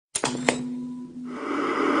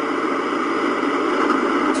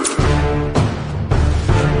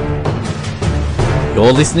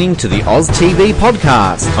You're listening to the Oz TV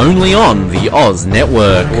podcast, only on the Oz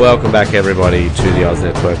Network. Welcome back, everybody, to the Oz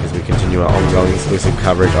Network as we continue our ongoing exclusive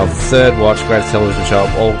coverage of the Third Watch, greatest television show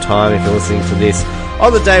of all time. If you're listening to this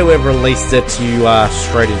on the day we've released it, you are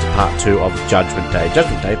straight into part 2 of Judgment Day.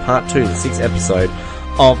 Judgment Day, part 2, the 6th episode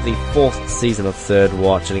of the 4th season of Third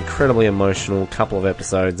Watch. An incredibly emotional couple of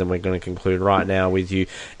episodes, and we're going to conclude right now with you.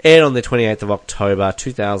 Aired on the 28th of October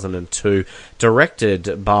 2002,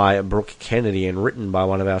 directed by Brooke Kennedy and written by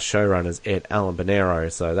one of our showrunners, Ed Alan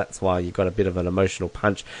Bonero. So that's why you got a bit of an emotional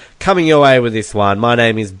punch coming your way with this one. My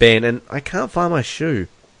name is Ben, and I can't find my shoe.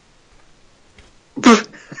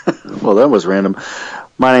 Well, that was random.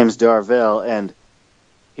 My name's Darvell, and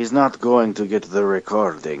he's not going to get the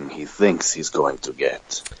recording he thinks he's going to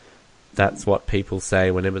get. That's what people say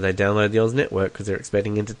whenever they download the Oz Network, because they're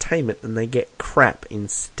expecting entertainment and they get crap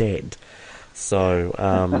instead.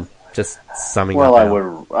 So, just summing up.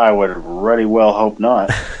 Well, I would really well hope not.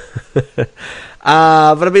 But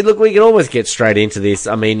I mean, look, we can almost get straight into this.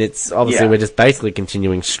 I mean, it's obviously we're just basically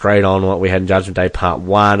continuing straight on what we had in Judgment Day Part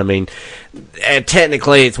 1. I mean,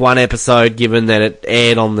 technically it's one episode, given that it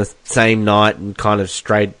aired on the same night and kind of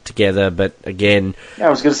straight together, but again... Yeah, I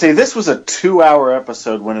was going to say, this was a 2-hour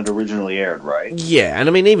episode when it originally aired, right? Yeah, and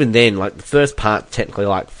I mean, even then, like, the first part's technically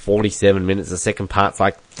like 47 minutes, the second part's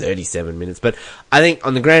like 37 minutes, but I think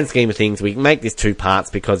on the grand scheme of things, we can make this 2 parts,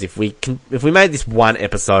 because if we made this 1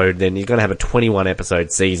 episode, then you're going to have a 21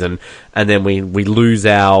 episode season, and then we lose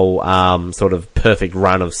our sort of perfect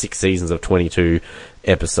run of 6 seasons of 22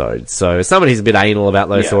 episodes. So as somebody who's a bit anal about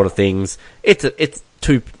those sort of things, it's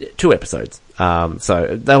two episodes.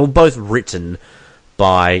 So they were both written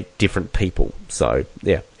by different people. So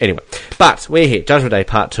yeah. Anyway, but we're here, Judgment Day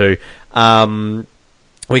Part 2.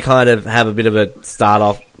 We kind of have a bit of a start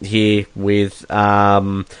off here with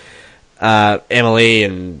Emily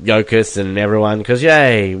and Yokas and everyone, because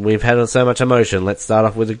yay, we've had so much emotion. Let's start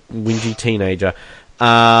off with a whingy teenager.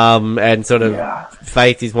 And sort of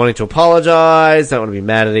Faith is wanting to apologise, don't want to be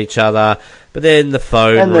mad at each other, but then the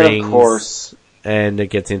phone rings, of course, and it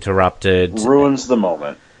gets interrupted. Ruins the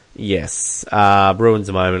moment. Yes, ruins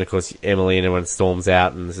the moment. Of course, Emily and everyone storms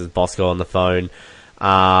out, and this is Bosco on the phone,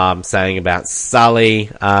 saying about Sully.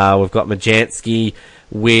 We've got Majansky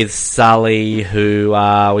with Sully, who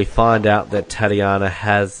we find out that Tatiana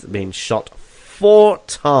has been shot 4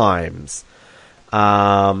 times.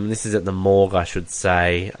 This is at the morgue, I should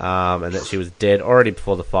say, and that she was dead already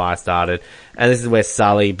before the fire started. And this is where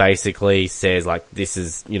Sully basically says, like, this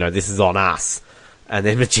is on us. And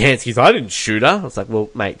then Majansky's, I didn't shoot her. It's like, well,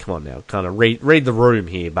 mate, come on now, kind of read the room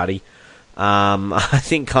here, buddy. I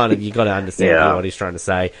think kind of you got to understand what he's trying to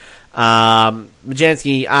say.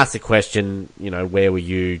 Majansky asks a question, where were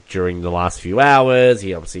you during the last few hours?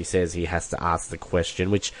 He obviously says he has to ask the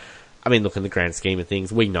question, which, I mean, look, in the grand scheme of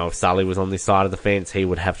things, we know if Sully was on this side of the fence, he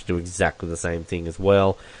would have to do exactly the same thing as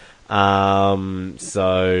well.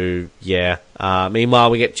 So, yeah. Meanwhile,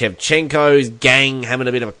 we get Shevchenko's gang having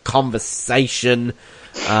a bit of a conversation,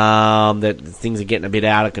 that things are getting a bit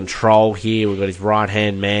out of control here. We've got his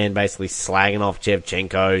right-hand man basically slagging off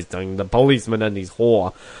Shevchenko's, doing the policeman and his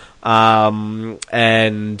whore.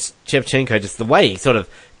 And Shevchenko, just the way he sort of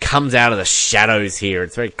comes out of the shadows here,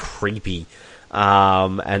 it's very creepy.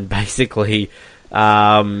 And basically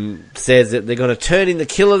says that they're going to turn in the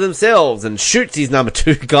killer themselves, and shoots his number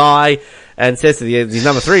 2 guy and says to the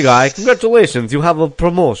number 3 guy, congratulations, you have a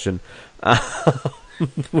promotion.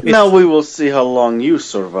 Now we will see how long you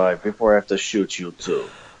survive before I have to shoot you too.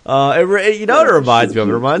 What it reminds me of?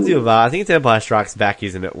 It reminds me of, I think it's Empire Strikes Back,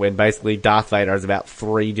 isn't it? When basically Darth Vader has about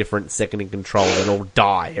 3 different second in control and all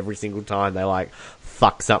die every single time they, like,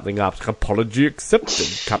 fuck something up. Apology accepted,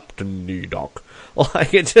 Captain Nudok.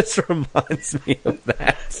 Like, it just reminds me of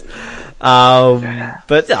that.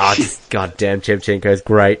 Just goddamn, Shevchenko's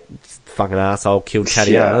great. Just fucking asshole, killed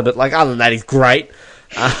Tatiana. Yeah. But, like, other than that, he's great.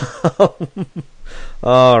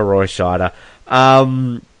 Roy Scheider.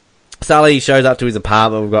 Sully shows up to his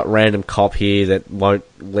apartment. We've got a random cop here that won't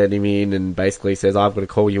let him in and basically says, I've got to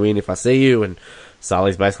call you in if I see you. And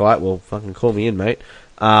Sully's basically like, well, fucking call me in, mate.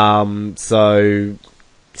 So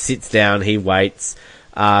sits down, he waits.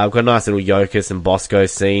 We've got a nice little Yokas and Bosco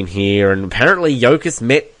scene here, and apparently Yokas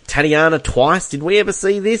met Tatiana twice. Did we ever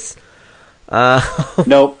see this?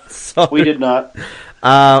 Nope, we did not.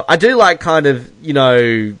 I do like kind of,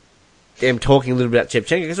 them talking a little bit about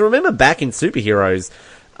Shevchenko, because remember back in Superheroes,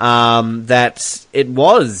 that it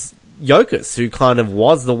was Yokas who kind of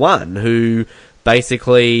was the one who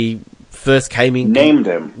basically first came in, named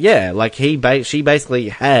him. Yeah, like she basically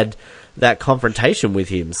had that confrontation with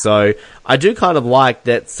him. So I do kind of like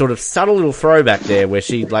that sort of subtle little throwback there where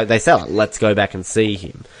they say, like, let's go back and see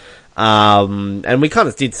him. And we kind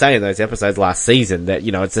of did say in those episodes last season that,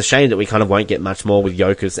 you know, it's a shame that we kind of won't get much more with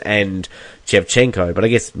Jokic and Shevchenko, but I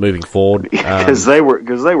guess moving forward, because they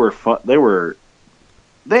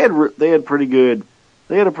had pretty good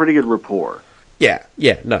rapport. Yeah,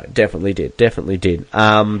 no, definitely did.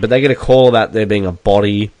 But they get a call about there being a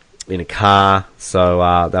body in a car,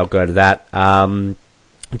 so they'll go to that.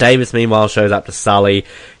 Davis, meanwhile, shows up to Sully.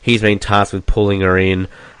 He's been tasked with pulling her in.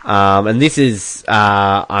 And this is,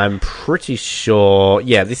 I'm pretty sure,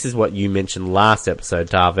 this is what you mentioned last episode,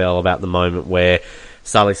 Darvell, about the moment where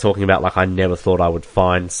Sully's talking about, like, I never thought I would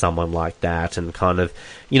find someone like that, and kind of,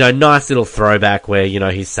 you know, nice little throwback where, you know,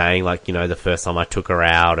 he's saying, like, you know, the first time I took her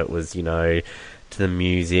out, it was, you know, to the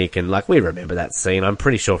music, and, like, we remember that scene. I'm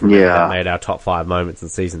pretty sure that made our top 5 moments in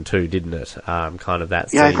season 2, didn't it? Kind of that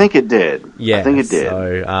scene. Yeah, I think it did. Yeah, I think it did.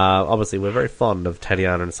 So, obviously we're very fond of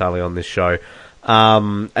Tatiana and Sully on this show.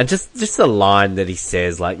 And just the line that he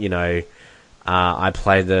says, like, you know, I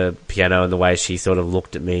played the piano and the way she sort of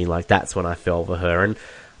looked at me, like, that's when I fell for her. And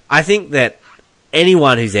I think that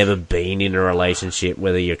anyone who's ever been in a relationship,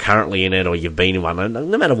 whether you're currently in it or you've been in one,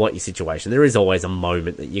 no matter what your situation, there is always a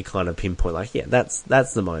moment that you kind of pinpoint, like, yeah, that's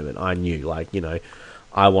the moment I knew, like, you know,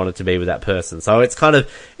 I wanted to be with that person. So it's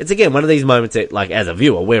again, one of these moments that, like, as a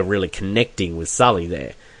viewer, we're really connecting with Sully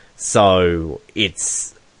there. So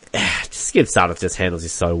it's, Skip Sudduth just handles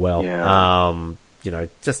this so well. Yeah. You know,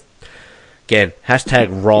 just, again, hashtag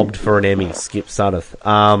robbed for an Emmy, Skip Sudduth.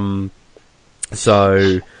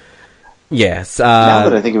 So, yes. Now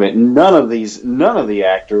that I think of it, none of the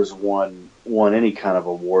actors won any kind of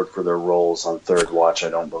award for their roles on Third Watch, I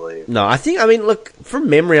don't believe. No, look, from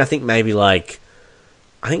memory, I think maybe, like,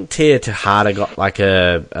 Tia Tejada got, like,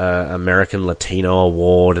 a American Latino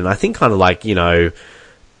award, and I think kind of, like, you know,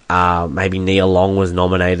 maybe Nia Long was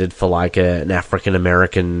nominated for, like, an African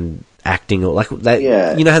American acting, or, like, that,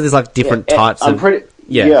 you know how there's, like, different types of...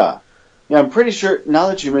 Yeah, I'm pretty sure, now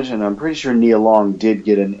that you mention it, I'm pretty sure Nia Long did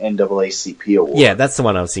get an NAACP award. Yeah, that's the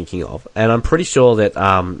one I was thinking of. And I'm pretty sure that,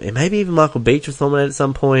 and maybe even Michael Beach was nominated at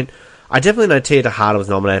some point. I definitely know Tia Tejada was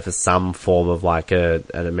nominated for some form of, like, an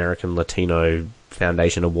American Latino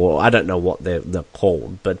Foundation award. I don't know what they're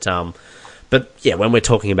called, but yeah, when we're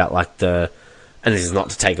talking about, like, and this is not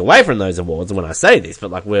to take away from those awards when I say this, but,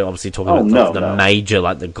 like, we're obviously talking about the major,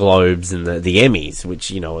 like, the Globes and the Emmys, which,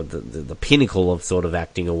 you know, are the pinnacle of sort of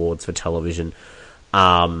acting awards for television.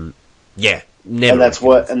 Never. And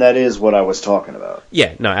that is what I was talking about.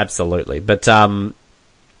 Yeah, no, absolutely. But, so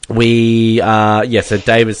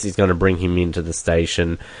Davis is going to bring him into the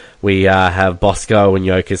station. We, have Bosco and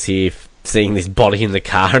Jokic here seeing this body in the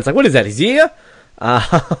car. And it's like, what is that, his ear?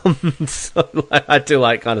 So, like, I do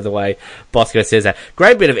like kind of the way Bosco says that.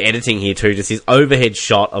 Great bit of editing here too, just his overhead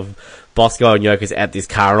shot of Bosco and Jokic at this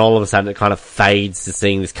car, and all of a sudden it kind of fades to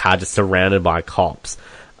seeing this car just surrounded by cops.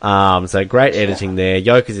 So great editing there.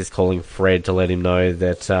 Jokic is calling Fred to let him know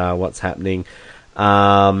that what's happening.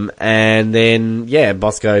 And then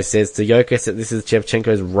Bosco says to Jokic that this is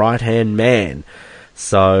Shevchenko's right-hand man.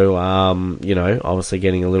 So, you know, obviously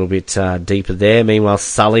getting a little bit deeper there. Meanwhile,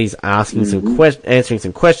 Sully's asking answering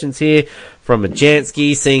some questions here from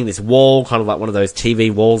Majansky, seeing this wall, kind of like one of those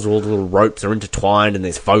TV walls where all the little ropes are intertwined and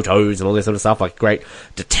there's photos and all this sort of stuff, like a great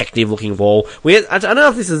detective-looking wall. I don't know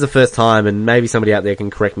if this is the first time, and maybe somebody out there can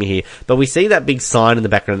correct me here, but we see that big sign in the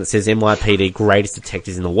background that says NYPD Greatest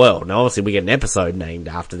Detectives in the World. Now, obviously, we get an episode named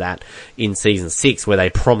after that in Season 6 where they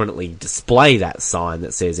prominently display that sign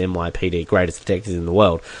that says NYPD Greatest Detectives in the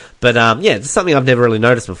World. But, it's something I've never really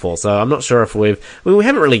noticed before, so I'm not sure if we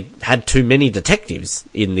haven't really had too many detectives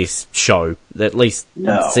in this show, at least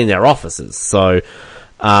seen their offices, so,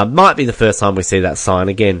 might be the first time we see that sign.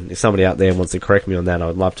 Again, if somebody out there wants to correct me on that, I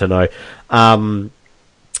would love to know. I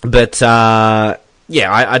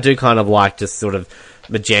do kind of like just sort of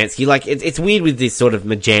Majansky. Like, it's weird with this sort of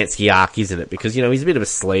Majansky arc, isn't it? Because, you know, he's a bit of a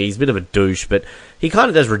sleaze, a bit of a douche, but he kind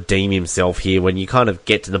of does redeem himself here when you kind of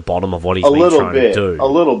get to the bottom of what he's been trying to do. A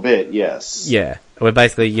little bit, yes. Yeah. We're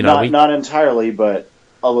basically, you know... Not entirely, but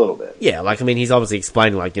a little bit. Yeah, like, I mean, he's obviously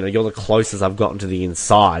explaining, like, you know, you're the closest I've gotten to the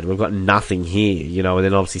inside. We've got nothing here, you know, and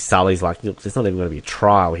then obviously Sully's like, look, there's not even going to be a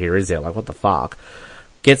trial here, is there? Like, what the fuck?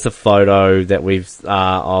 Gets a photo that we've,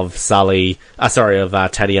 of Tatiana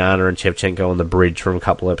and Shevchenko on the bridge from a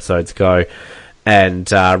couple episodes ago,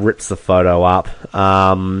 and, rips the photo up.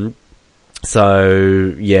 And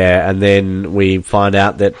then we find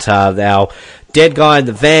out that, our dead guy in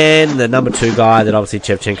the van, the number 2 guy that obviously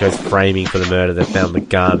Shevchenko's framing for the murder, they found the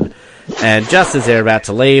gun, And just as they're about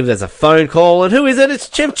to leave, there's a phone call, and who is it? It's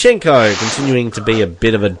Shevchenko, continuing to be a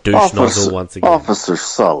bit of a douche nozzle once again. Officer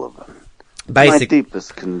Sullivan. My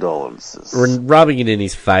deepest condolences. Rubbing it in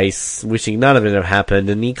his face, wishing none of it had happened,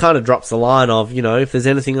 and he kind of drops the line of, if there's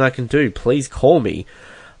anything I can do, please call me.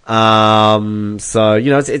 So,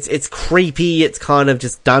 it's creepy, it's kind of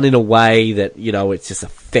just done in a way that, it's just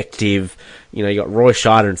effective. You got Roy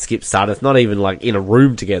Scheider and Skip Sudduth, not even, in a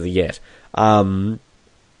room together yet.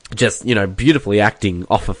 Just, beautifully acting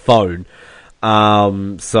off a phone.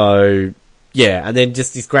 So, yeah, and then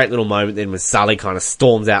just this great little moment then when Sully kind of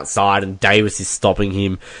storms outside and Davis is stopping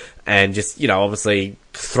him, and just, obviously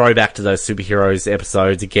throw back to those superheroes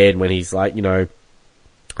episodes again when he's like, I'm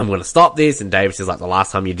going to stop this, and Davis is like, the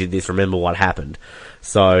last time you did this, remember what happened.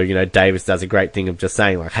 So, Davis does a great thing of just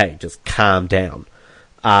saying like, hey, just calm down.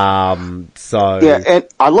 So. Yeah, and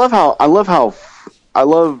I love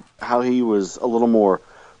how he was a little more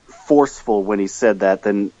forceful when he said that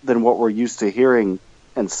than what we're used to hearing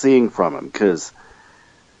and seeing from him, because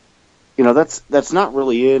that's not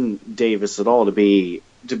really in Davis at all to be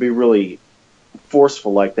really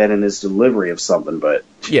forceful like that in his delivery of something. But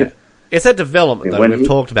yeah, it's that development that we've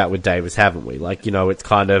talked about with Davis, haven't we? Like, it's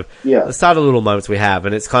kind of the start of little moments we have,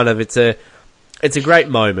 and it's kind of it's a great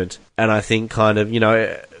moment, and I think kind of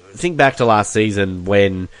think back to last season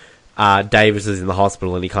when Davis was in the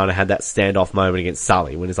hospital and he kind of had that standoff moment against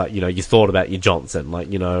Sully when it's like, you thought about your Johnson,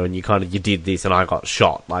 like, and you did this and I got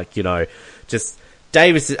shot. Like, just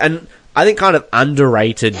Davis, and I think kind of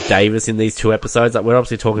underrated Davis in these two episodes. Like, we're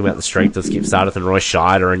obviously talking about the strength of Skip Sudduth and Roy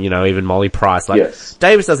Scheider and, even Molly Price. Like, yes.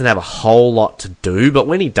 Davis doesn't have a whole lot to do, but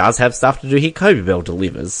when he does have stuff to do, Kobe Bell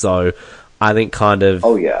delivers. So I think kind of...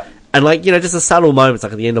 Oh, yeah. And, just the subtle moments,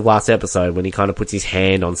 like at the end of last episode, when he kind of puts his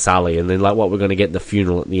hand on Sully, and then, what we're going to get in the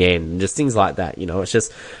funeral at the end, and just things like that, it's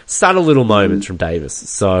just subtle little moments from Davis.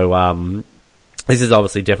 So, this is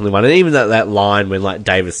obviously definitely one. And even that line when,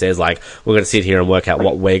 Davis says, we're going to sit here and work out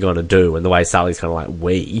what we're going to do, and the way Sully's kind of like,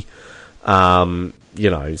 we,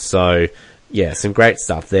 so, yeah, some great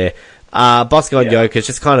stuff there. Bosco and Jokic,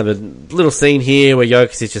 just kind of a little scene here where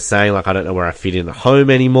Jokic is just saying, I don't know where I fit in at home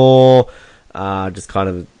anymore. Just kind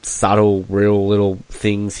of subtle, real little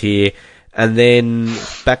things here. And then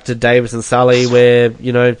back to Davis and Sully where,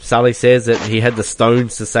 Sully says that he had the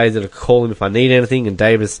stones to say that I'll call him if I need anything, and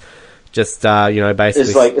Davis just,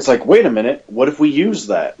 basically... It's like, wait a minute, what if we use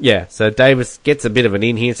that? Yeah, so Davis gets a bit of an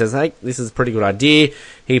in here and says, hey, this is a pretty good idea.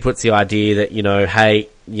 He puts the idea that, hey,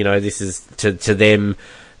 this is, to them,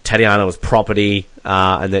 Tatiana was property,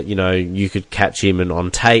 and that, you could catch him and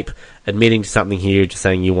on tape admitting to something here, just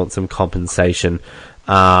saying you want some compensation.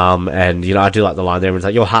 And, I do like the line there, it's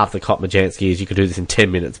like, you're half the cop Majansky is, you could do this in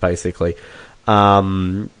 10 minutes, basically.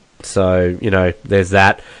 So, there's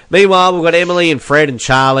that. Meanwhile, we've got Emily and Fred and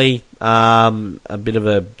Charlie, a bit of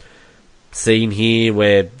a scene here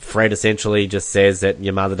where Fred essentially just says that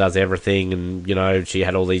your mother does everything, and, she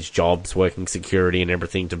had all these jobs working security and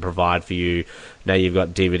everything to provide for you. Now you've got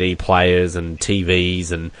DVD players and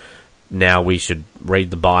TVs, and now we should read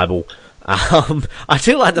the Bible. I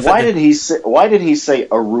do like the fact why did he say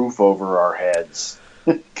a roof over our heads?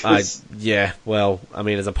 Yeah, well, I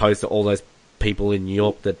mean, as opposed to all those people in New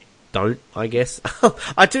York that don't, I guess.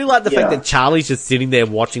 I do like the fact that Charlie's just sitting there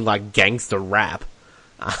watching gangster rap.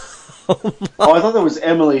 I thought that was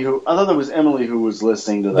Emily who was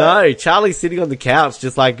listening to that. No, Charlie's sitting on the couch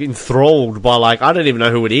just enthralled by I don't even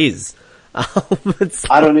know who it is. I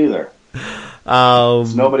don't either.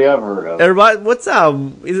 It's nobody I've heard of. Everybody, what's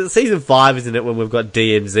is it season 5, isn't it, when we've got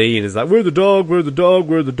DMZ and it's like, we're the dog,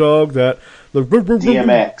 that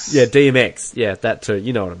DMX. Yeah, DMX. Yeah, that too.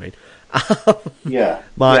 You know what I mean. Yeah.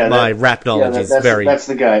 My rap knowledge is very... That's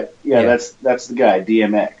the guy. Yeah, that's the guy,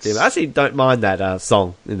 DMX. I actually don't mind that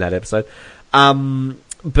song in that episode.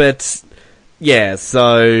 But, yeah,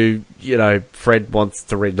 so, Fred wants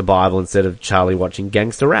to read the Bible instead of Charlie watching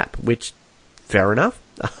gangster rap, which, fair enough.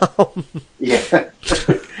 Yeah.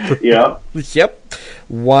 Yeah. Yep.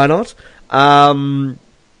 Why not?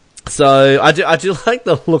 So, I do like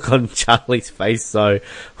the look on Charlie's face, though,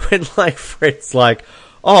 when, Fred's like,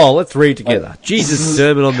 oh, let's read together. Jesus'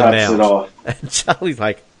 Sermon on the Mount. It off. And Charlie's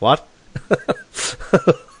like, what?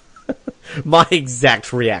 My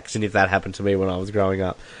exact reaction if that happened to me when I was growing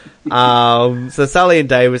up. So Sully and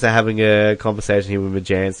Davis are having a conversation here with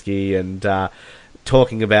Majansky and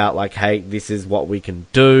talking about, hey, this is what we can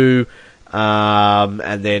do.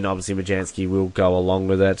 And then, obviously, Majansky will go along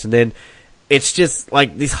with it. And then it's just,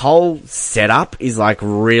 this whole setup is,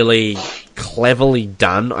 really cleverly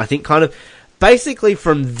done. I think kind of... Basically,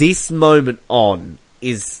 from this moment on,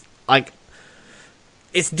 is,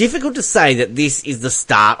 it's difficult to say that this is the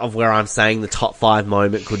start of where I'm saying the top 5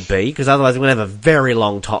 moment could be, because otherwise we're going to have a very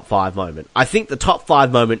long top 5 moment. I think the top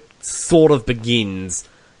 5 moment sort of begins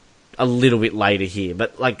a little bit later here,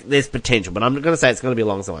 but like there's potential, but I'm going to say it's going to be a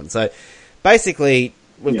long one. So basically,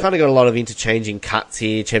 we've kind of got a lot of interchanging cuts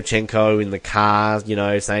here. Shevchenko in the car, you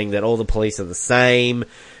know, saying that all the police are the same.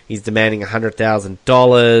 He's demanding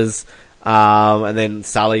 $100,000. And then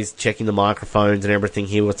Sully's checking the microphones and everything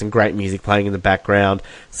here with some great music playing in the background.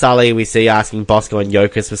 Sully, we see asking Bosco and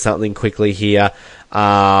Jokas for something quickly here.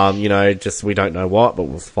 You know, just we don't know what, but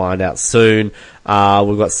we'll find out soon. We've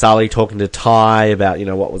got Sully talking to Ty about, you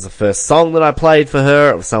know, what was the first song that I played for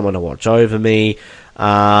her. It was Someone to Watch Over Me.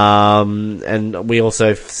 And we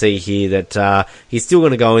also see here that he's still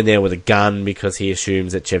going to go in there with a gun because he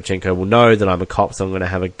assumes that Shevchenko will know that I'm a cop, so I'm going to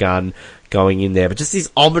have a gun going in there. But just this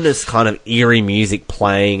ominous kind of eerie music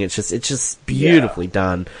playing, it's just beautifully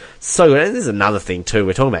done. So good. And there's another thing too,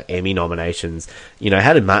 we're talking about Emmy nominations. You know,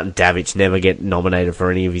 how did Martin Davich never get nominated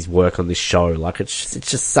for any of his work on this show? Like, it's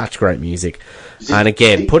just such great music. And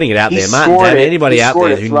again, putting it out there, Martin Davich, anybody out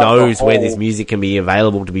there who knows where this music can be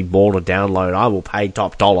available to be bought or download, I will pay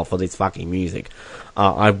top dollar for this fucking music.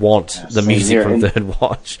 I want the music from Third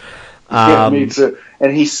Watch. Yeah, me too.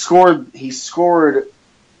 And he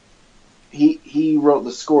wrote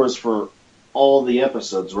the scores for all the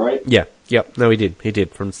episodes, right? Yeah, yep. No, he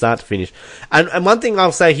did from start to finish. And one thing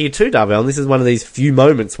I'll say here too, Darvell, and this is one of these few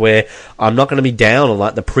moments where I'm not going to be down on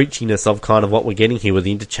like the preachiness of kind of what we're getting here with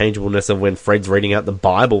the interchangeableness of when Fred's reading out the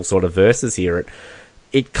Bible sort of verses here.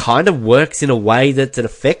 It kind of works in a way that's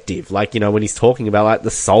effective. Like, you know, when he's talking about like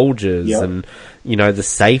the soldiers and, you know, the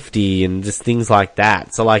safety and just things like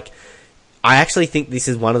that. So like, I actually think this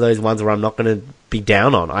is one of those ones where I'm not going to be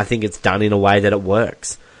down on. I think it's done in a way that it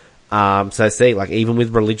works. So see, like, even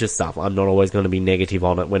with religious stuff, I'm not always going to be negative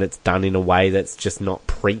on it when it's done in a way that's just not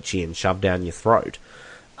preachy and shoved down your throat.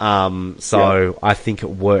 I think it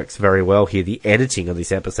works very well here. The editing of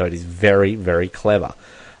this episode is very, very clever.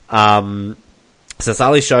 So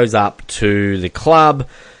Sully shows up to the club,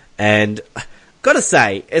 and gotta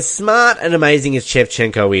say, as smart and amazing as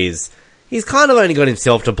Shevchenko is, he's kind of only got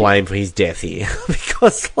himself to blame for his death here.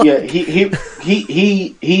 Because, like, he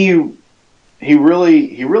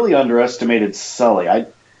really underestimated Sully.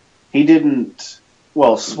 He didn't.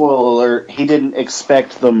 Well, spoiler alert. He didn't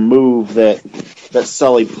expect the move that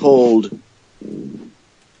Sully pulled.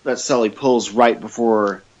 That Sully pulls right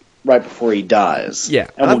before he dies.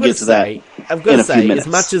 Yeah, and we'll get to that. I've got to say, as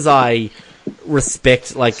much as I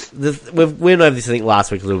respect, like, we went over this, I think,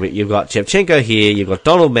 last week a little bit. You've got Shevchenko here, you've got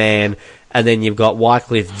Donald Mann, and then you've got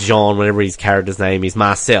Wycliffe John, whatever his character's name is,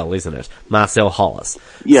 Marcel, isn't it? Marcel Hollis.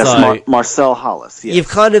 Yes, so, Marcel Hollis, yes. You've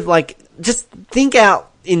kind of, like, just think out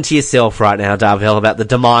into yourself right now, Darvell, about the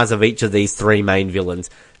demise of each of these three main villains.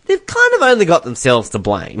 They've kind of only got themselves to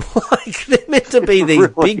blame. Like, they're meant to be these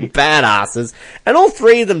big badasses, and all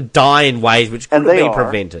three of them die in ways which could have been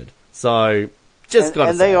prevented. So, just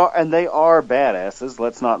gotta say. They are badasses,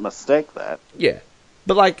 let's not mistake that. Yeah.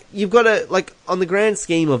 But, like, you've got to, like, on the grand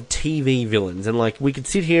scheme of TV villains, and, like, we could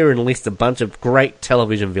sit here and list a bunch of great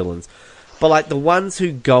television villains, but, like, the ones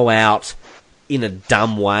who go out in a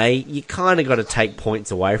dumb way, you kind of got to take points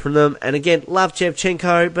away from them. And again, love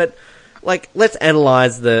Shevchenko, but, like, let's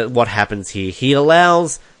analyze what happens here. He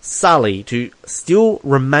allows Sully to still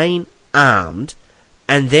remain armed,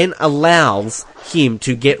 and then allows him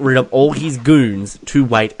to get rid of all his goons to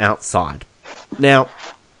wait outside. Now,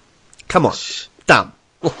 come on. Dumb.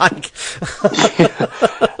 Like,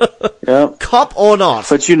 yep. Cop or not.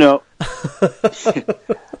 But you know,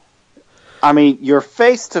 I mean, you're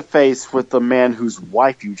face to face with the man whose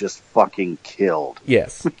wife you just fucking killed.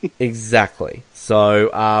 Yes, exactly. So,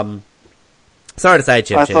 sorry to say,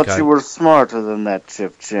 Shevchenko. I thought you were smarter than that,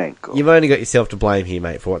 Shevchenko. You've only got yourself to blame here,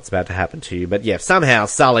 mate, for what's about to happen to you. But yeah, somehow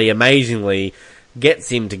Sully amazingly gets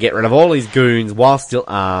him to get rid of all his goons while still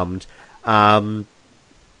armed.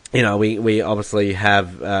 You know, we obviously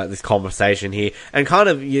have this conversation here, and kind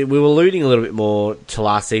of we were alluding a little bit more to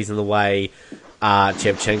last season the way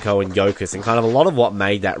Shevchenko and Jokas, and kind of a lot of what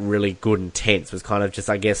made that really good and tense was kind of just,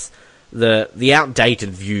 I guess, the outdated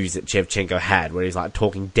views that Shevchenko had, where he's like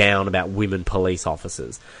talking down about women police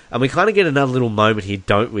officers. And we kind of get another little moment here,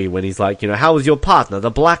 don't we, when he's like, you know, how was your partner,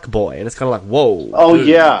 the black boy? And it's kind of like, whoa. Oh, dude.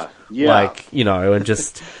 Yeah. Like, you know, and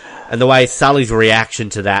just... And the way Sully's reaction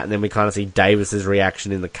to that, and then we kind of see Davis's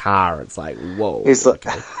reaction in the car, it's like, whoa. It's like,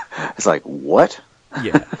 it's like, what?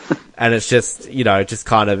 Yeah. And it's just, just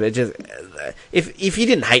kind of, if you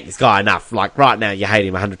didn't hate this guy enough, like right now you hate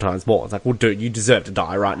him 100 times more. It's like, well, dude, you deserve to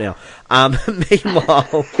die right now.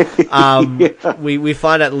 Meanwhile, we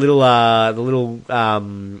find out the little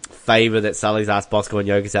favor that Sully's asked Bosco and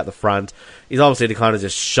Yokas out the front is obviously to kind of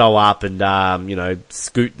just show up and,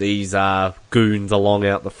 scoot these, goons along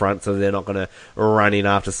out the front so they're not going to run in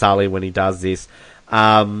after Sully when he does this.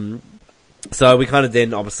 So we kind of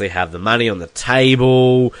then obviously have the money on the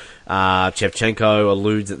table. Shevchenko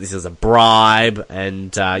alludes that this is a bribe,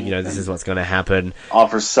 and this is what's going to happen.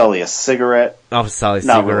 Offers Sully a cigarette.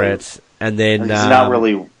 Really. And then he's not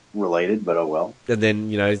really related, but oh well. And then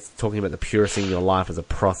he's talking about the purest thing in your life as a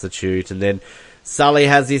prostitute, and then Sully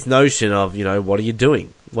has this notion of what are you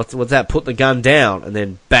doing? What's that? Put the gun down, and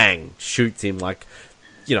then bang, shoots him like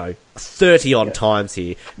 30 odd times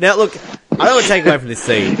here. Now, look, I don't want to take away from this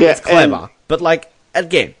scene. It's clever. But,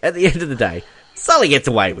 again, at the end of the day, Sully gets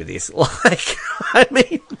away with this. I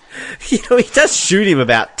mean, he does shoot him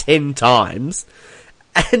about 10 times.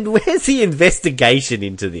 And where's the investigation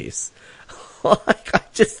into this?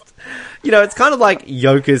 It's kind of like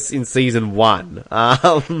Yokas in season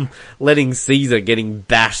 1, letting Caesar getting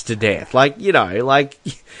bashed to death.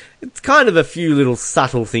 It's kind of a few little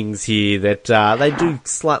subtle things here that they do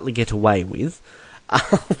slightly get away with.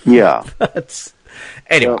 Yeah. But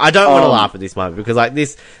anyway, I don't want to laugh at this moment because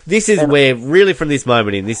this is where, really from this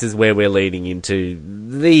moment in, this is where we're leading into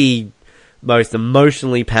the most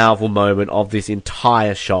emotionally powerful moment of this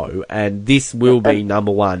entire show, and this will be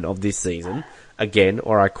number 1 of this season. Again,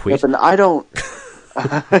 or I quit. Yep, and I don't...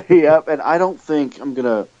 and I don't think... I'm going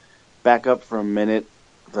to back up for a minute,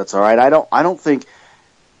 if that's all right. I don't think...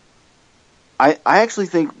 I actually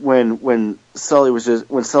think when Sully was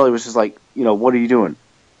just like, what are you doing?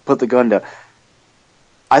 Put the gun down.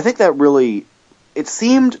 I think that really, it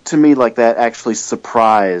seemed to me like that actually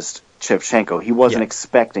surprised Shevchenko. He wasn't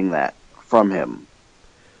expecting that from him.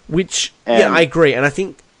 I agree. And I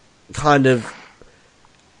think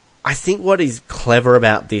what is clever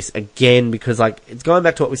about this, again, because it's going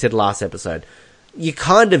back to what we said last episode, you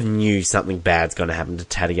kind of knew something bad's going to happen to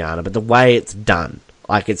Tatiana, but the way it's done,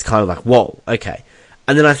 it's kind of like, whoa, okay.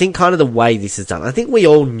 And then I think kind of the way this is done, I think we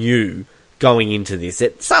all knew going into this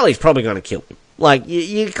that Sully's probably going to kill him.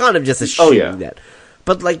 You kind of just assume that.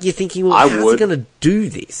 But, you're thinking, well, how's he going to do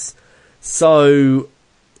this? So,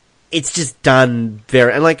 it's just done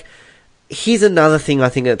very... And, here's another thing I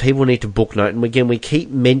think that people need to book note. And, again, we keep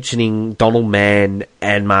mentioning Donald Mann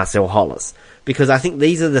and Marcel Hollis. Because I think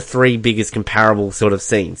these are the 3 biggest comparable sort of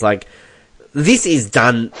scenes. This is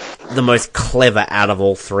done the most clever out of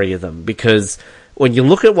all 3 of them, because when you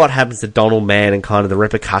look at what happens to Donald Mann and kind of the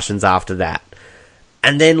repercussions after that,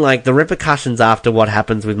 and then the repercussions after what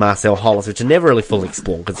happens with Marcel Hollis, which are never really fully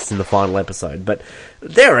explored because it's in the final episode, but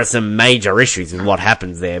there are some major issues with what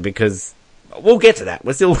happens there, because we'll get to that.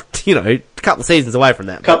 We're still, a couple of seasons away from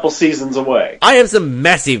that. Couple seasons away. I have some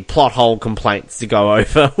massive plot hole complaints to go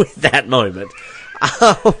over with that moment.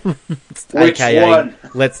 Which AKA, one?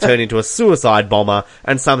 Let's turn into a suicide bomber,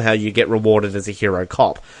 and somehow you get rewarded as a hero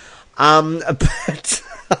cop. But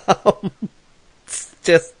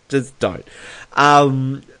just don't.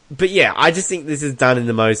 But yeah, I just think this is done in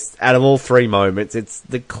the most, out of all 3 moments, it's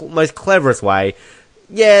the most cleverest way.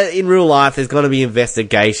 Yeah, in real life, there's going to be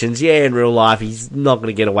investigations. Yeah, in real life, he's not going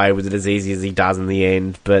to get away with it as easy as he does in the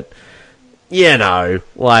end. But,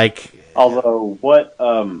 Although, what,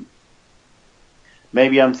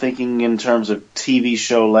 maybe I'm thinking in terms of TV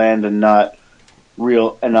show land and not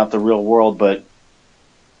the real world, but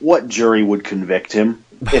what jury would convict him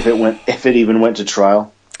if it even went to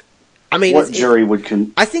trial? I mean, what jury would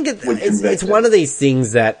I think it's him? one of these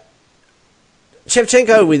things that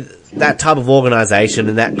Shevchenko, with that type of organisation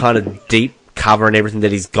and that kind of deep cover and everything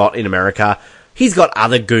that he's got in America, he's got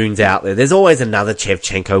other goons out there. There's always another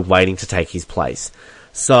Shevchenko waiting to take his place.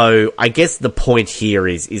 So I guess the point here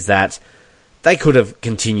is that they could have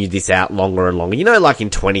continued this out longer and longer. In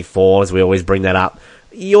 24, as we always bring that up,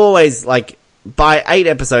 you always, by 8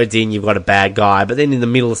 episodes in, you've got a bad guy, but then in the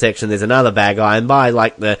middle section, there's another bad guy, and by,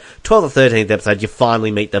 the 12th or 13th episode, you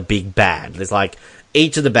finally meet the big bad. There's,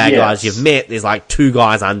 each of the bad guys you've met, there's, 2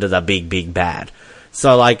 guys under the big bad.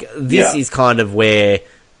 So, this is kind of where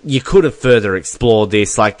you could have further explored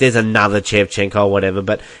this. There's another Shevchenko or whatever,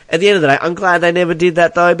 but at the end of the day, I'm glad they never did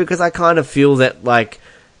that, though, because I kind of feel that,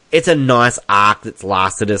 it's a nice arc that's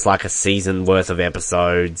lasted us, a season worth of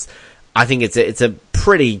episodes. I think it's a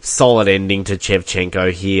pretty solid ending to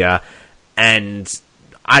Shevchenko here, and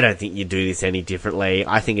I don't think you do this any differently.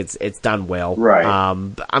 I think it's done well. Right.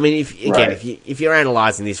 I mean, if you're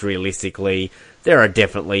analysing this realistically, there are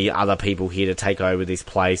definitely other people here to take over this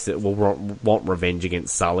place that will want revenge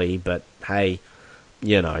against Sully, but hey,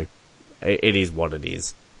 you know, it is what it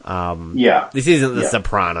is. This isn't The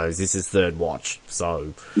Sopranos, this is Third Watch,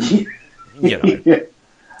 so, you know.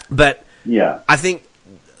 But, I think,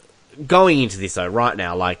 going into this, though, right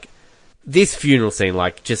now, like, this funeral scene,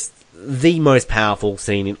 like, just the most powerful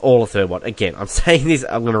scene in all of Third Watch. Again, I'm saying this,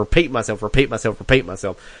 I'm going to repeat myself.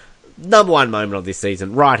 Number one moment of this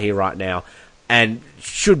season, right here, right now, and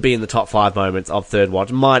should be in the top 5 moments of Third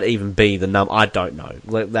Watch. Might even be the I don't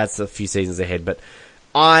know. That's a few seasons ahead, but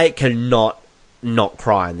I cannot not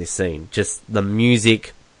cry in this scene. Just the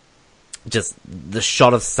music, just the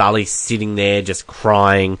shot of Sully sitting there just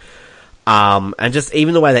crying, and just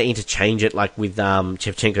even the way they interchange it, like with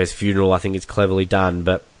Shevchenko's funeral, I think it's cleverly done,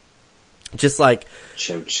 but just like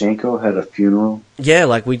Shevchenko had a funeral. Yeah,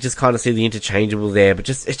 like we just kind of see the interchangeable there, but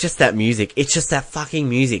it's just that music. It's just that fucking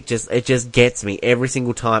music. It just gets me every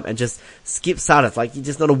single time, and just Skip Sudduth, like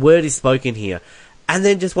just not a word is spoken here. And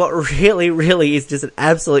then just what really, really is just an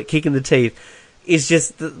absolute kick in the teeth is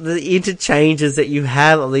just the interchanges that you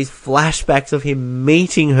have of these flashbacks of him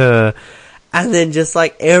meeting her, and then just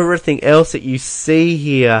like everything else that you see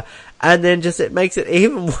here. And then just it makes it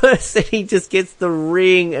even worse that he just gets the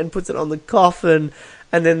ring and puts it on the coffin,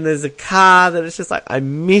 and then there's a car that it's just like, I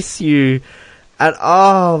miss you. And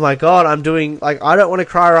oh my god, I don't want to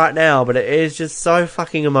cry right now, but it is just so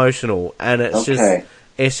fucking emotional, and it's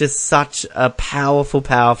just such a powerful,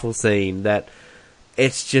 powerful scene that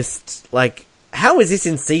it's just like, how is this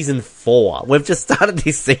in season 4? We've just started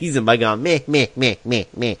this season by going meh, meh, meh, meh,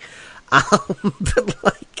 meh. But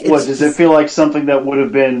like, does it feel like something that would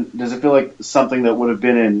have been? Does it feel like something that would have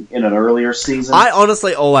been in an earlier season? I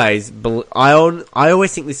honestly always, I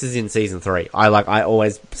always think this is in season 3. I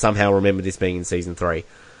always somehow remember this being in season 3,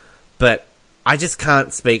 but I just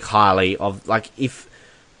can't speak highly of, like, if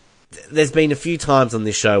there's been a few times on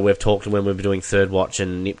this show we've talked when we were doing Third Watch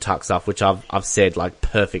and Nip Tuck stuff, which I've said, like,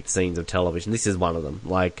 perfect scenes of television. This is one of them.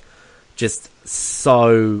 Like, just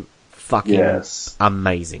so fucking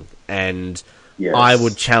amazing. And I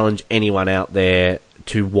would challenge anyone out there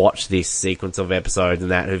to watch this sequence of episodes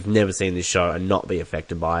and that who've never seen this show and not be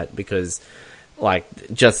affected by it, because,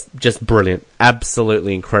 like, just brilliant.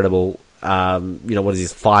 Absolutely incredible. What is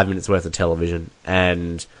this, 5 minutes worth of television,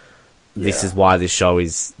 and this is why this show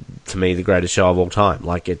is, to me, the greatest show of all time.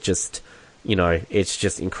 Like, it just, it's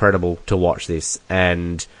just incredible to watch this,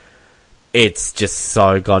 and it's just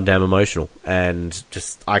so goddamn emotional, and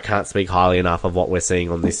just, I can't speak highly enough of what we're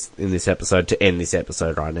seeing in this episode to end this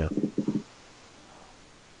episode right now.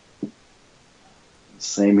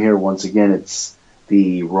 Same here. Once again, it's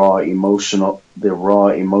the raw emotion of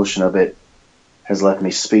it has left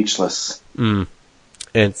me speechless. And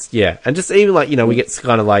and just even like, we get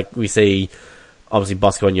kind of like, we see obviously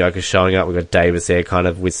Bosco and Yoko showing up. We've got Davis there kind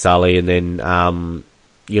of with Sully, and then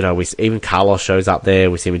even Carlos shows up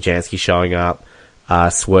there. We see Majansky showing up.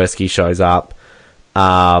 Swirsky shows up.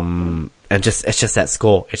 And it's just that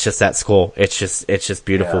score. It's just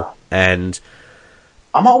beautiful. Yeah. And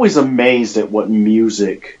I'm always amazed at what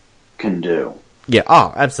music can do. Yeah.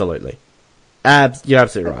 Oh, absolutely. You're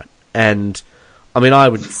absolutely right. And I mean, I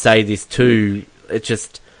would say this too. It's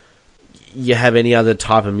just, you have any other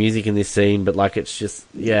type of music in this scene, but like, it's just,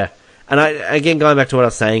 yeah. And again, going back to what I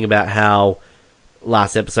was saying about how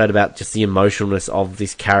last episode about just the emotionalness of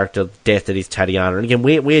this character death that is Tatiana. And again,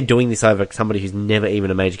 we're doing this over somebody who's never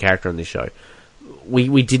even a major character on this show.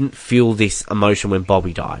 We didn't feel this emotion when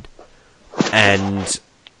Bobby died. And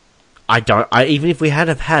even if we had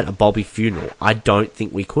have had a Bobby funeral, I don't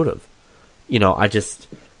think we could have.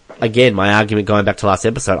 Again, my argument going back to last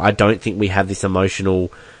episode, I don't think we have this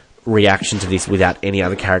emotional reaction to this without any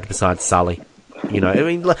other character besides Sully.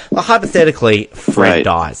 Hypothetically, Fred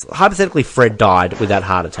dies. Hypothetically, Fred died with that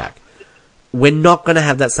heart attack. We're not going to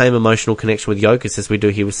have that same emotional connection with Yokas as we do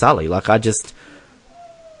here with Sully.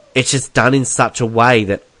 It's just done in such a way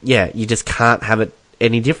that, you just can't have it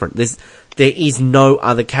any different. There is no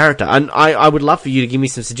other character. And I would love for you to give me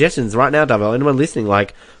some suggestions right now, Davo. Anyone listening,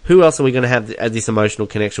 like, who else are we going to have this emotional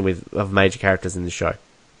connection with of major characters in the show?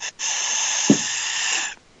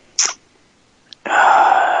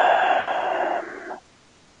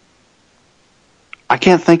 I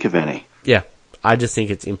can't think of any. Yeah, I just think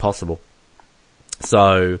it's impossible.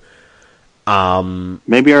 So,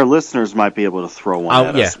 maybe our listeners might be able to throw one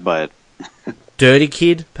at us, but Dirty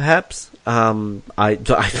Kid, perhaps. No,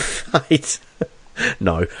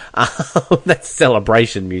 that's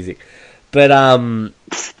celebration music. But that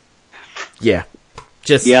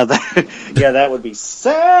would be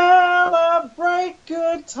celebrate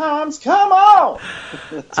good times. Come on.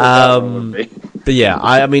 That's what that would be. But yeah,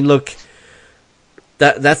 I mean, look,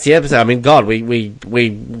 that's the episode. I mean, God, we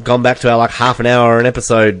gone back to our like half an hour an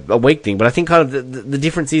episode a week thing. But I think kind of the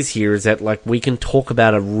difference is here is that like we can talk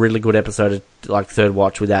about a really good episode of like Third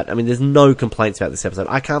Watch without. I mean, there's no complaints about this episode.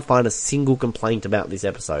 I can't find a single complaint about this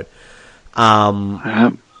episode.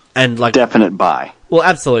 And like definite buy. Well,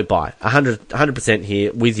 absolute buy. 100%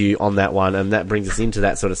 here with you on that one, and that brings us into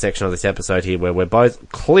that sort of section of this episode here where we're both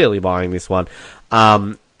clearly buying this one.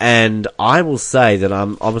 And I will say that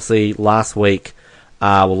obviously last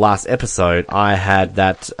episode, I had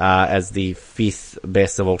that as the 5th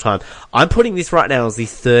best of all time. I'm putting this right now as the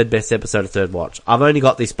 3rd best episode of Third Watch. I've only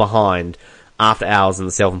got this behind After Hours and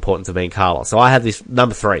The Self-Importance of Being Carlos. So I have this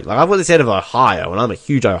number 3. Like, I've got this out of Ohio, and I'm a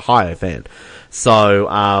huge Ohio fan. So,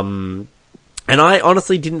 and I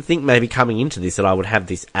honestly didn't think maybe coming into this that I would have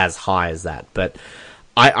this as high as that. But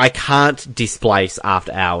I can't displace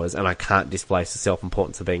After Hours, and I can't displace The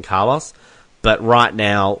Self-Importance of Being Carlos. But right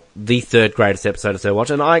now, the 3rd greatest episode of Third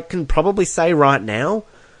Watch, and I can probably say right now,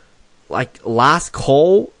 like, Last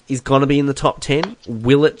Call is going to be in the top 10.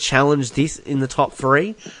 Will it challenge this in the top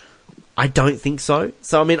 3? I don't think so.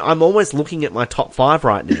 So, I mean, I'm almost looking at my top 5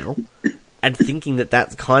 right now and thinking that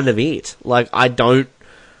that's kind of it. Like, I don't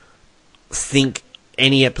think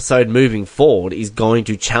any episode moving forward is going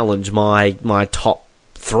to challenge my top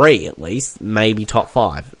 3, at least, maybe top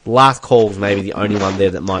 5. Last Call's maybe the only one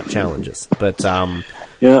there that might challenge us. But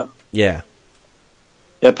yeah.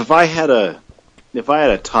 Yep, if I had a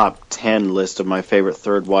top 10 list of my favorite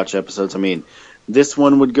Third Watch episodes, I mean, this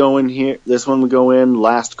one would go in here, this one would go in,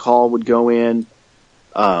 Last Call would go in.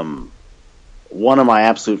 One of my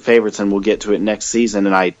absolute favorites, and we'll get to it next season,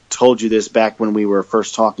 and I told you this back when we were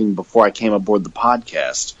first talking before I came aboard the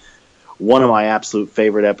podcast. One of my absolute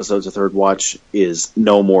favorite episodes of Third Watch is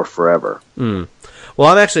No More Forever. Well,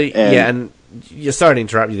 I'm actually, and you're sorry to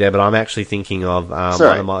interrupt you there, but I'm actually thinking of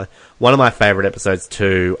one of my favorite episodes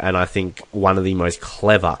too, and I think one of the most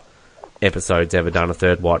clever episodes ever done of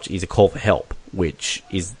Third Watch is A Call for Help, which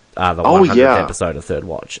is the 100th episode of Third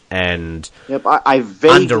Watch, and I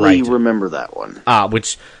vaguely remember that one.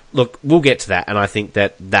 Which, look, we'll get to that, and I think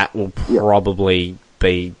that will probably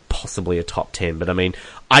be possibly a top 10. But I mean,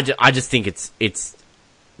 I just think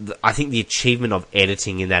I think the achievement of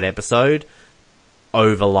editing in that episode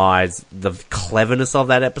overlies the cleverness of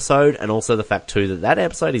that episode, and also the fact too that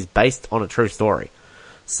episode is based on a true story.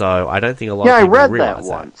 So I don't think a lot of people realize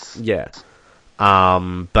that. Once. Yeah.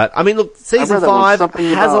 But I mean, look, season 5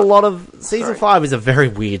 has a lot of. Season 5 is a very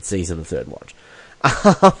weird season of Third Watch.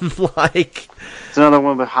 Like, it's another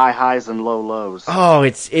one with high highs and low lows. Oh,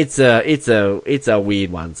 it's a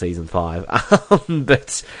weird one, season 5.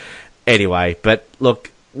 But anyway, but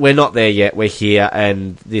look, we're not there yet. We're here,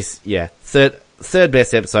 and this, third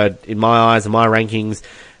best episode in my eyes and my rankings.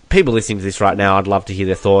 People listening to this right now, I'd love to hear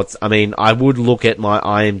their thoughts. I mean, I would look at my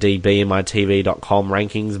IMDb and my TV.com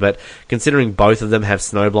rankings, but considering both of them have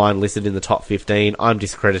Snowblind listed in the top 15, I'm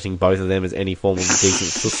discrediting both of them as any form of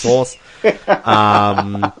decent source.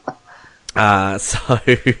 So,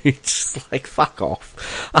 just like, fuck off.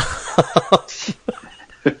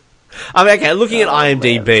 I mean, okay, looking at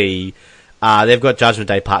IMDb, they've got Judgment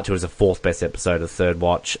Day Part 2 as the 4th best episode of Third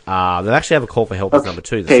Watch. They actually have A Call for Help as number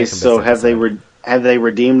 2. Okay, so have they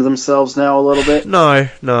redeemed themselves now a little bit? No.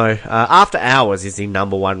 After Hours is the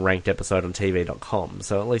number 1 ranked episode on TV.com,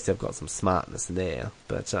 so at least they've got some smartness there.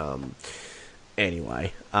 But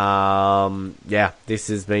anyway, this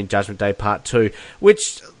has been Judgment Day Part 2.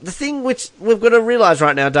 The thing which we've got to realise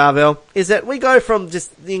right now, Darvell, is that we go from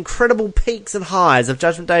just the incredible peaks and highs of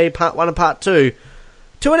Judgment Day Part 1 and Part 2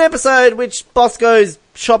 to an episode which Boss goes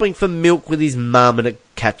shopping for milk with his mum and it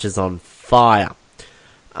catches on fire.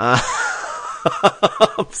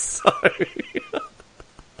 So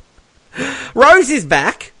Rose is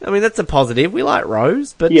back. I mean, that's a positive. We like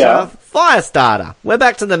Rose, but Firestarter. We're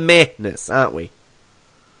back to the mehness, aren't we?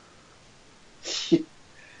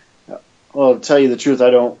 Well, to tell you the truth,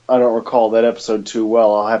 I don't recall that episode too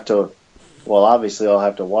well. Obviously I'll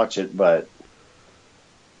have to watch it, but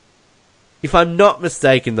if I'm not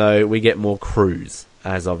mistaken, though, we get more crews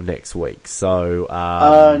as of next week. So,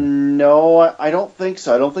 no, I don't think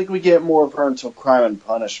so. I don't think we get more of her until Crime and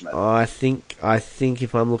Punishment. I think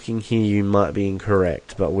if I'm looking here, you might be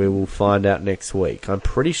incorrect, but we will find out next week. I'm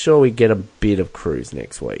pretty sure we get a bit of crews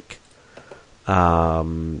next week.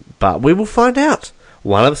 But we will find out.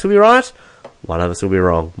 One of us will be right, one of us will be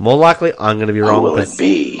wrong. More likely, I'm going to be wrong. Will it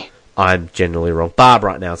be? I'm generally wrong. Barb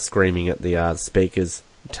right now is screaming at the speakers,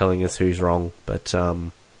 telling us who's wrong, but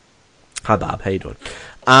hi Barb, how you doing?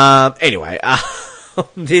 Anyway,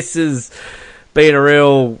 this has been a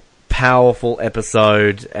real powerful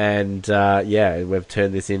episode, and we've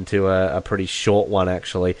turned this into a pretty short one,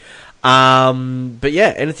 actually. But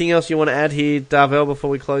yeah, anything else you want to add here, Darvell, before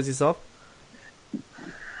we close this off?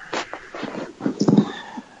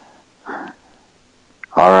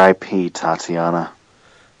 R.I.P. Tatiana.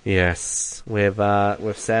 Yes, we've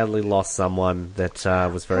sadly lost someone that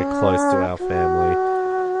was very close to our family,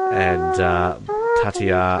 and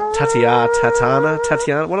Tatiana.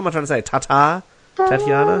 What am I trying to say? Tatiana?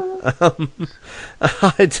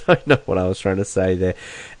 I don't know what I was trying to say there.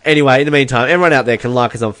 Anyway, in the meantime, everyone out there can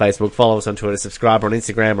like us on Facebook, follow us on Twitter, subscribe on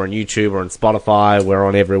Instagram or on YouTube or on Spotify. We're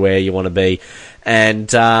on everywhere you want to be. And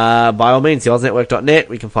by all means, theoznetwork.net,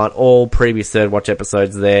 we can find all previous Third Watch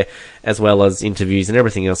episodes there, as well as interviews and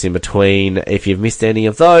everything else in between if you've missed any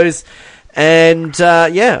of those. And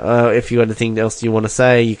if you have anything else you want to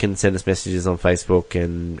say, you can send us messages on Facebook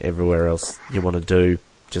and everywhere else you want to do.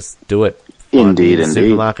 Just do it. Indeed, indeed.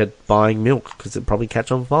 Supermarket buying milk, because it'll probably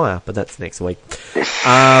catch on fire, but that's next week.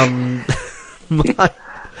 My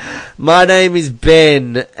name is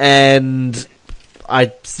Ben, and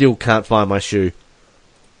I still can't find my shoe.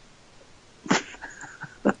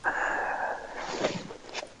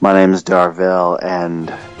 My name is Darvell,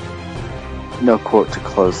 and no quote to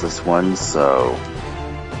close this one, so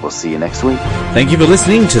we'll see you next week. Thank you for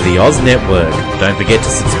listening to the Oz Network. Don't forget to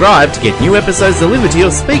subscribe to get new episodes delivered to your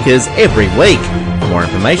speakers every week. For more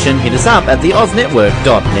information, hit us up at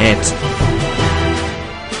theoznetwork.net.